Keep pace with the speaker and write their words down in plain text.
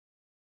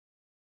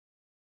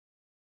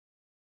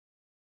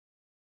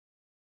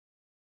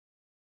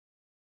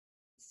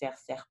Ser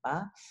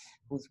Serpas,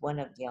 who's one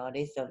of the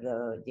artists of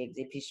the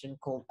exhibition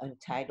called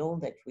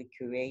Untitled that we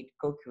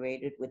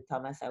co-curated with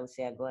Thomas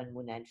Auseago and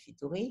Munad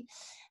Fitouri.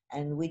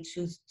 And we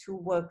choose two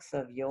works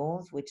of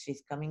yours, which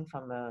is coming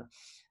from a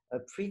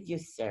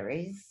previous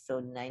series, so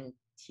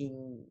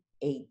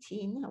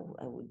 1918,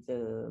 I would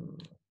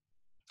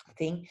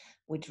think,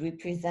 which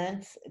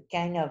represents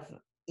kind of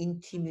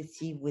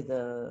intimacy with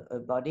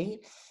a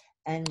body.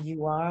 And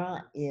you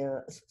are,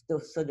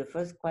 so the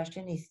first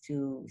question is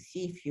to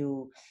see if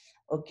you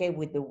okay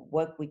with the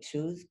work we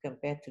choose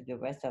compared to the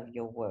rest of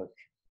your work.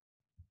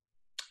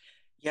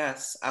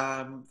 Yes,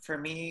 for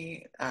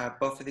me,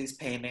 both of these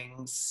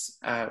paintings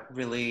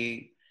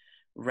really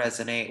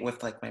resonate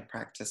with like my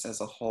practice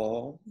as a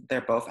whole. They're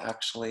both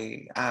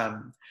actually,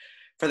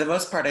 for the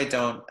most part, I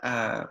don't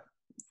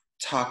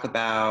talk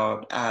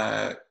about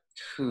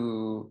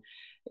who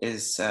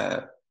is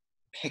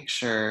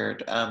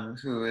pictured,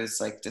 who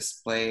is like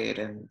displayed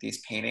in these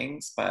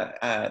paintings, but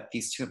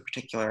these two in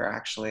particular are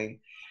actually,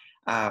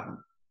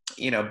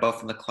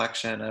 both in the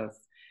collection of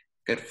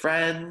good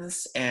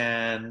friends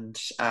and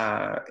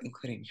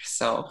including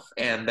yourself,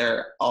 and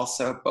they're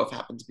also both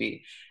happen to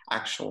be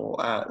actual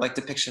like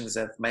depictions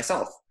of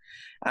myself.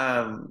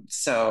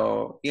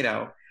 So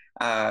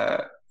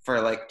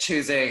for like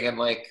choosing and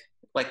like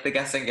the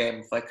guessing game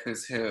of like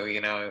who's who,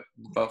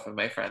 both of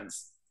my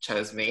friends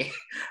chose me.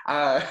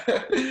 uh,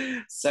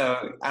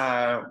 so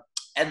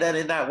and then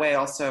in that way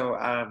also,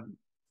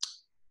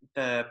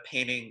 the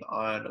painting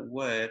on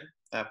wood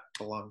that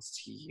belongs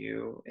to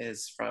you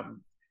is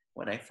from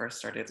when I first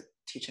started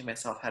teaching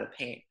myself how to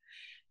paint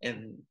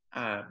in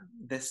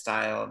this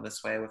style, in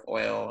this way, with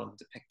oil and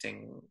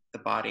depicting the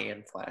body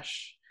and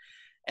flesh.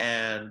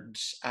 And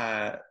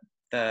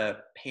the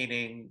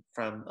painting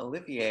from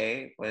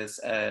Olivier was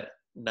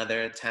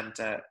another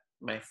attempt at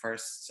my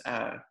first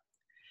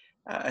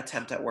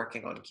attempt at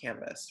working on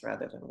canvas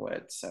rather than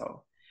wood.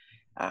 So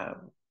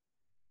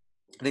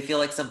they feel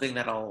like something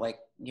that I'll like,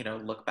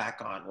 look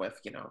back on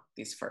with,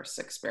 these first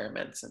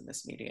experiments in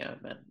this medium.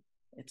 And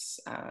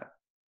it's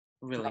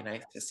really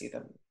nice to see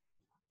them.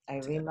 I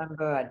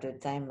remember at the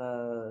time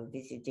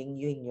visiting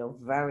you in your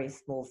very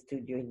small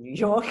studio in New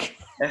York.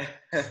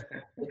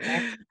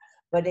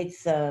 But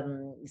it's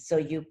so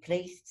you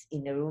placed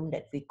in a room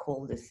that we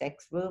call the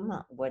sex room,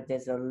 where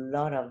there's a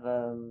lot of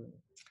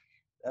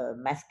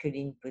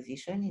masculine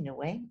position in a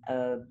way,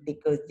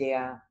 because they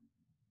are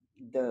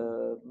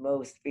the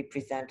most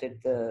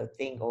represented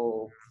thing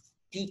or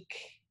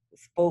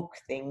spoke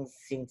things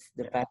since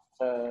the past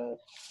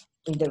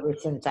in the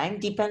recent time.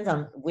 Depends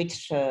on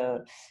which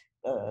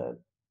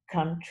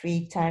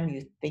country time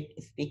you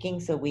speaking.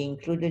 So we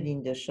included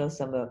in the show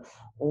some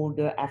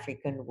older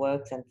African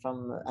works and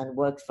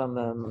works from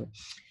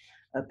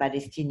a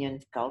Palestinian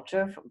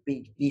culture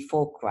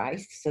before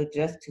Christ. So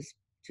just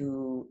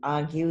to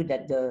argue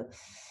that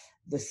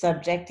the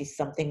subject is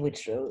something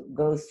which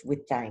goes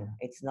with time.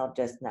 It's not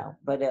just now,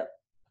 but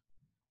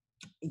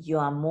you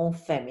are more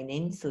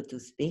feminine, so to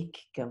speak,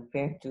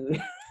 compared to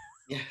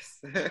Yes.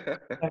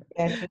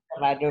 compared to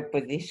some other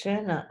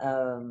position,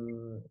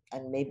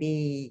 and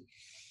maybe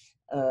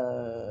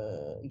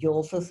you're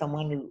also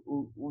someone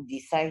who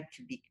decide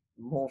to be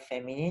more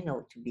feminine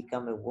or to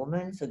become a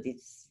woman. So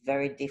it's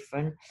very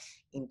different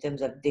in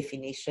terms of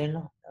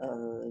definition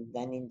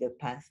than in the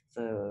past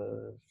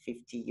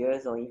 50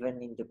 years or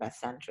even in the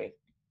past century.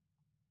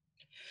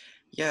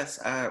 Yes,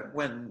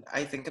 when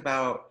I think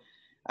about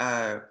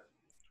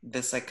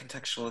this like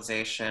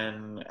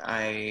contextualization,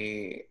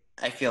 I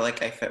feel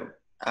like I fit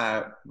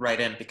right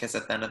in, because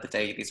at the end of the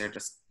day, these are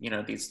just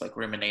these like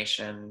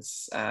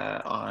ruminations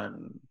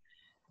on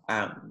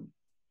um,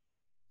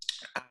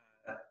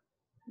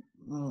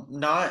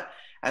 not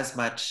as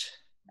much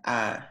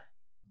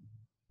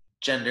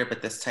gender,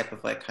 but this type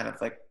of like kind of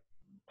like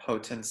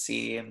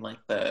potency and like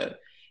the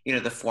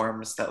the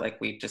forms that like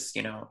we just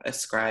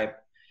ascribe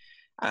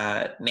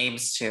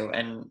names to.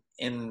 And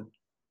in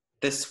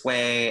this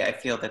way, I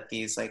feel that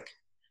these like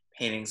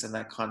paintings in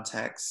that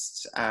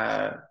context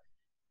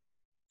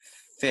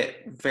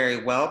fit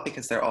very well,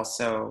 because they're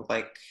also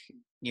like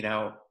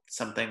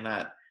something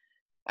that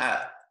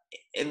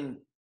in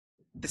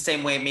the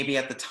same way, maybe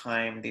at the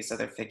time these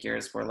other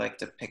figures were like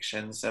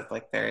depictions of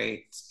like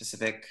very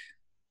specific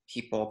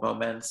people,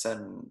 moments,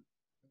 and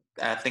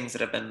things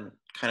that have been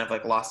kind of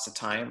like lost to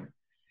time,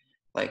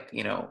 like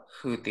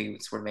who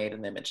these were made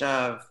in the image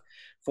of,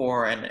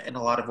 for. And in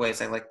a lot of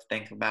ways I like to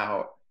think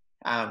about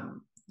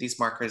these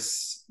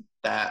markers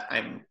that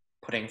I'm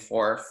putting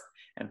forth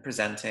and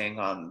presenting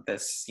on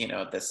this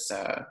this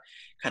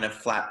kind of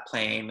flat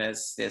plane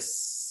as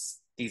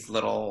these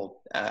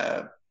little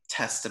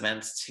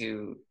testaments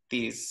to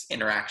these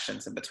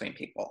interactions in between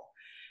people,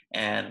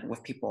 and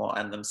with people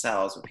and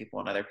themselves, with people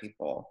and other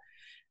people.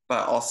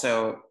 But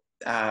also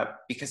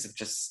because of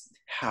just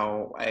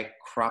how I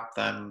crop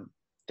them,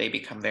 they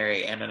become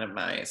very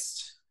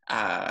anonymized,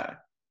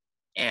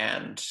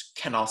 and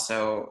can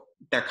also,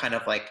 they're kind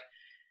of like,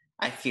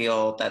 I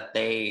feel that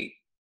they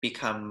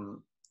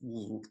become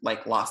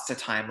like lost to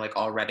time, like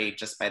already,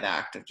 just by the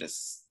act of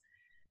just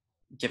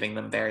giving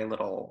them very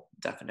little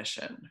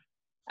definition.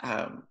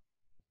 Um,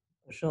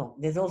 Sure.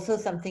 There's also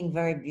something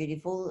very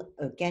beautiful,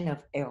 a kind of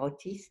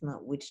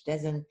erotism, which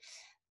doesn't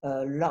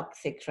lock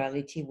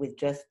sexuality with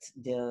just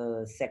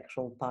the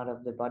sexual part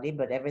of the body,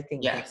 but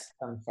everything can yes,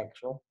 become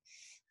sexual.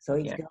 So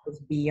it yeah. goes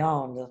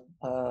beyond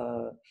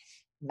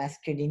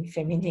masculine,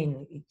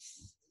 feminine.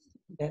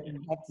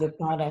 That's the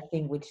part I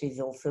think which is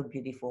also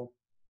beautiful.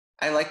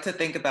 I like to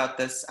think about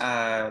this.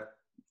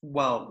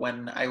 Well,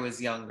 when I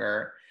was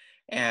younger,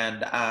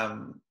 and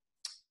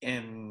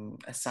in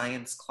a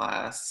science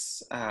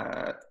class,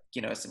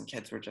 some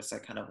kids were just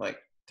like kind of like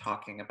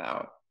talking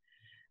about,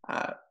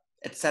 uh,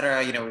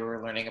 etc. We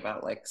were learning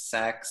about like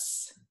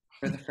sex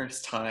for the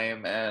first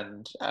time,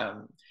 and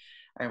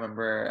I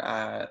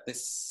remember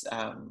this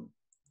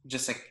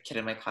just like a kid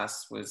in my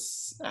class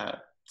was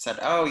said,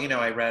 "Oh,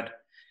 I read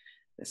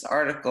this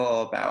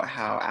article about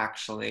how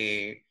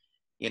actually,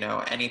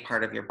 any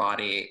part of your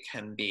body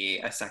can be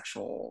a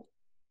sexual,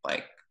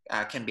 like,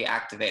 can be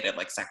activated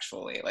like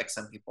sexually. Like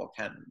some people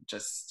can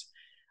just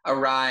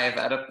arrive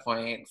at a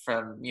point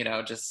from,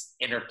 just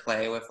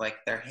interplay with like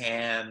their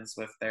hands,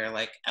 with their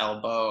like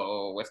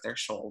elbow, with their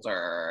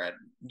shoulder. And,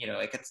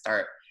 it could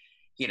start,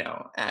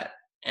 at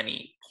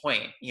any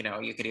point.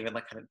 You could even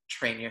like kind of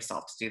train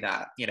yourself to do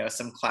that.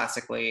 Some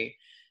classically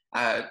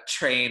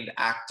trained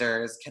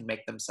actors can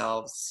make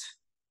themselves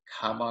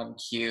come on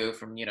cue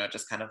from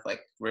just kind of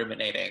like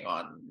ruminating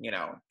on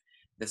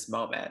this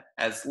moment,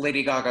 as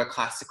Lady Gaga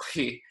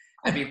classically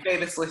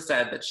famously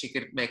said that she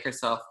could make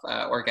herself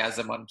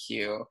orgasm on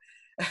cue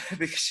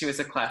because she was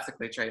a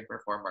classically trained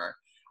performer.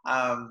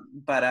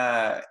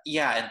 But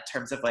yeah, in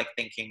terms of like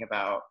thinking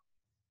about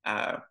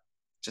uh,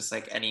 just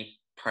like any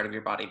part of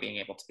your body being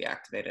able to be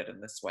activated in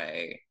this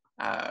way,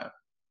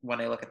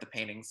 when I look at the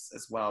paintings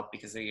as well,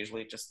 because they're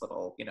usually just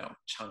little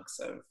chunks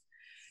of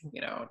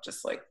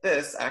just like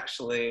this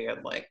actually,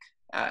 and like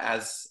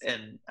as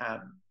in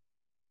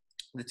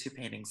the two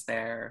paintings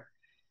there,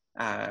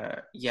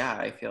 yeah,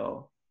 I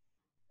feel,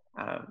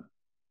 um,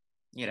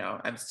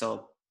 I'm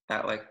still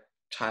that like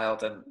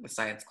child in the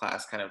science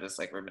class, kind of just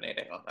like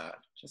ruminating on that,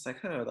 just like,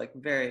 oh, like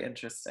very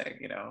interesting.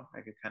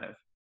 I could kind of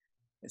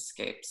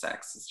escape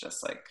sex as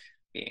just like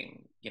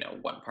being,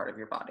 one part of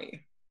your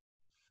body.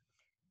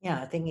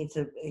 Yeah, I think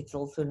it's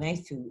also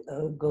nice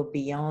to go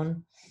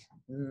beyond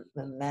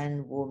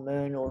man,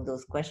 woman, all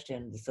those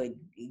questions. So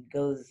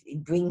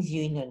it brings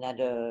you in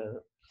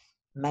another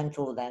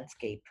mental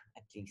landscape,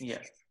 at least.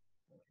 Yes.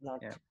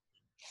 Not Yeah.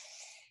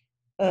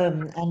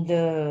 and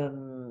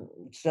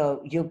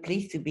so you're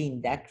pleased to be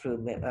in that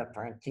room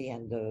apparently,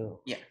 and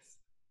Yes.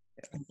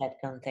 in Yes. that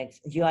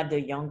context, you are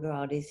the younger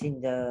artist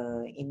in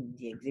the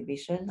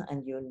exhibition,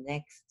 and you're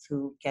next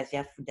to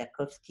Kasia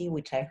Fudakovsky,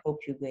 which I hope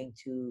you're going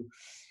to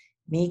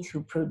meet,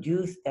 who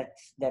produced that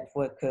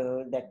work,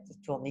 that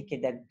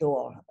tourniquet, that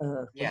door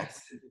for the Yes.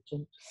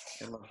 exhibition.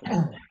 I love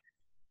that.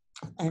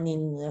 And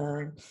in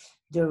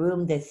the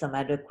room, there's some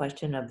other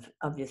question of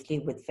obviously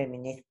with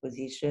feminist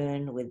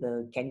position, with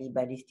a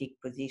cannibalistic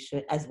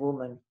position as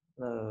woman,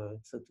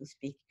 so to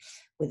speak,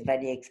 with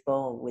Valley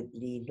Expo, with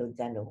Lee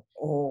Lozano,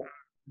 or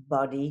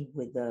body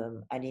with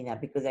Alina,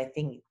 because I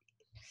think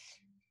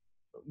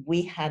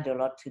we had a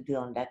lot to do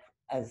on that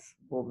as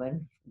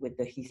women with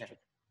the Yeah. history.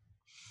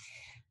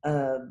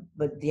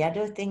 But the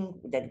other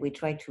thing that we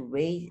try to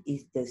raise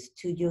is the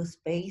studio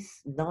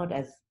space, not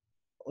as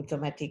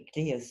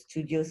automatically a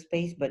studio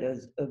space, but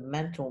as a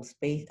mental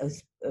space,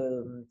 as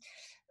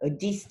a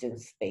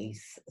distance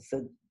space.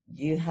 So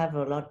you have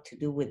a lot to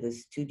do with the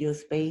studio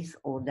space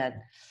or that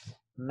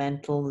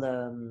mental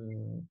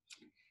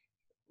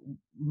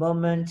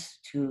moment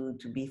to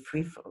be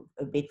free from,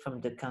 a bit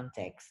from the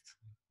context.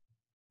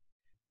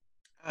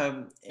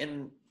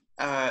 In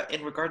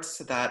regards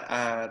to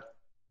that,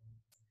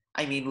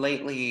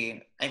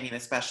 lately,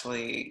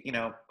 especially,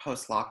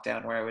 post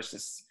lockdown, where I was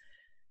just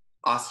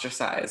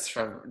ostracized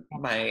from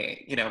my,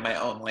 my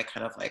own, like,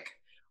 kind of like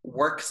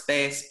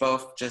workspace,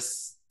 both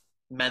just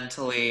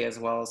mentally as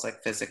well as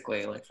like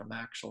physically, like from the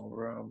actual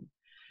room.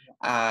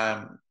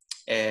 Um,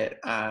 it,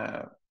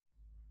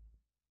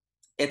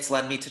 it's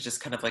led me to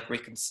just kind of like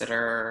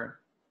reconsider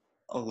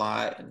a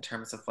lot in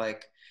terms of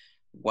like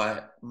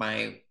what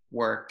my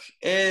work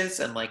is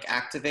and like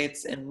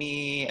activates in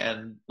me,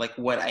 and like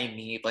what I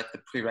need, like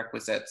the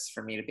prerequisites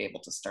for me to be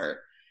able to start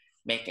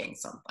making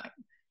something.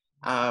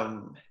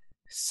 Um,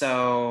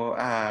 so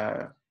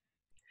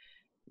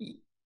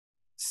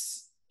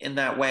in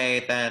that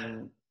way,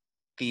 then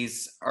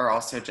these are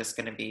also just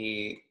going to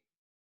be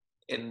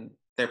in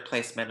their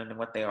placement and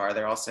what they are.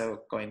 They're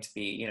also going to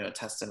be,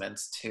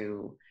 testaments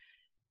to,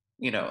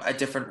 a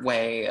different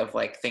way of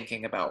like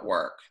thinking about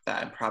work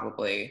that I'm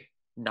probably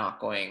not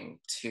going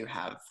to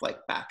have like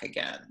back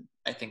again.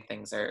 I think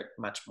things are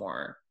much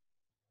more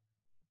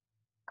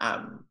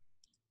um,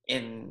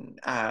 in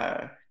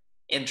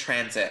in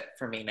transit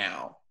for me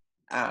now,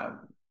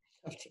 um,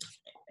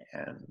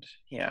 and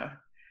yeah,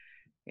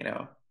 you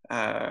know,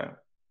 uh,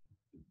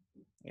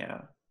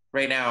 yeah.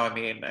 Right now,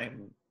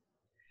 I'm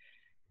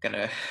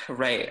gonna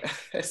write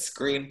a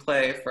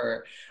screenplay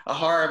for a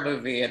horror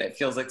movie, and it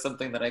feels like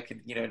something that I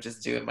could,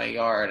 just do in my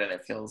yard, and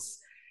it feels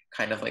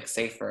kind of like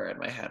safer in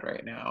my head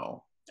right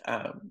now.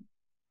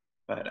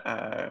 But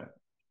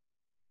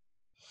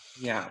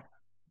yeah,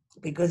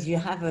 Because you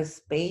have a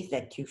space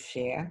that you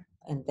share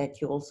and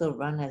that you also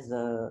run as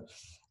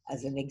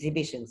an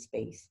exhibition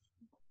space.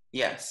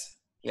 yes,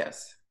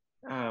 yes.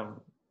 Um,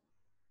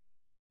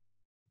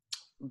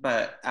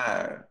 but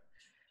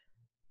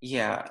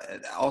yeah,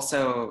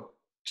 also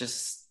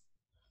just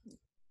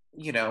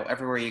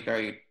everywhere you go,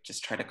 you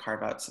just try to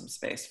carve out some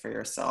space for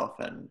yourself.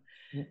 And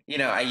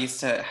Mm, I used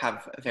to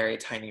have a very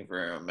tiny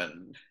room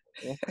and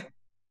yeah.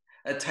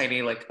 a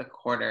tiny like a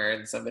corner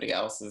in somebody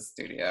else's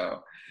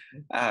studio,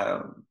 Mm.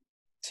 um,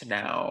 to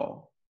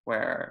now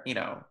where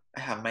I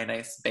have my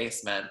nice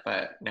basement,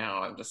 but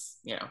now I'm just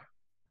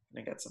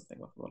gonna get something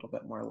with a little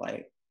bit more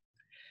light.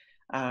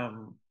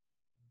 Um,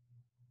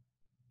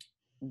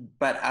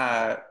 but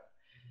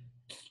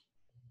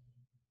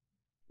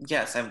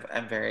yes,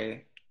 I'm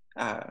very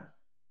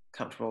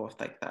comfortable with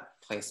like that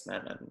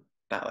placement and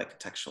that like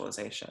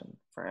contextualization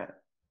for it.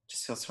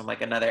 Just feels from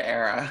like another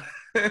era.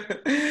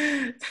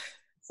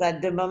 So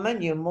at the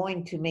moment, you're more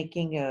into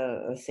making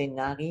a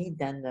scenario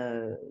than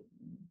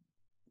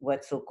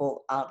what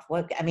so-called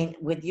artwork. I mean,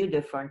 with you,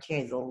 the frontier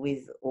is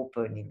always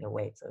open in a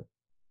way. So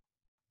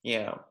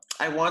Yeah,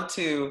 I want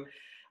to.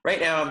 Right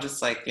now, I'm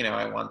just like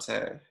I want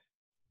to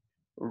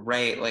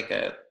write like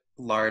a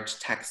large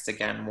text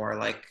again, more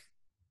like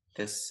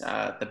this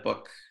the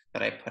book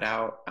that I put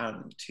out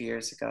 2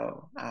 years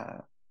ago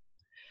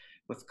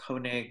with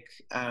Koenig,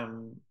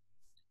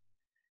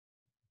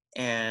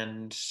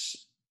 and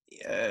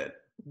uh,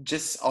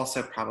 just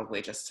also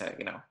probably just to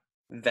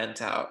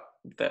vent out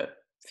the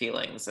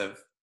feelings of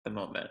the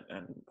moment,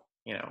 and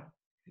you know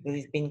because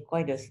it's been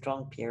quite a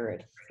strong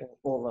period for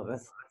all of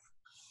us.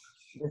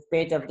 The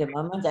spirit of the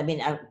moment. I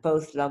mean,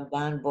 post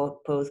lockdown,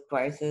 both post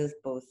crisis,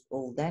 post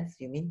all that.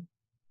 You mean?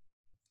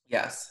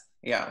 yes,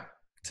 yeah,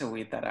 to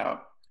weed that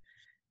out,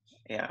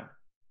 yeah,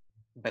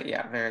 but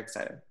yeah, very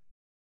excited.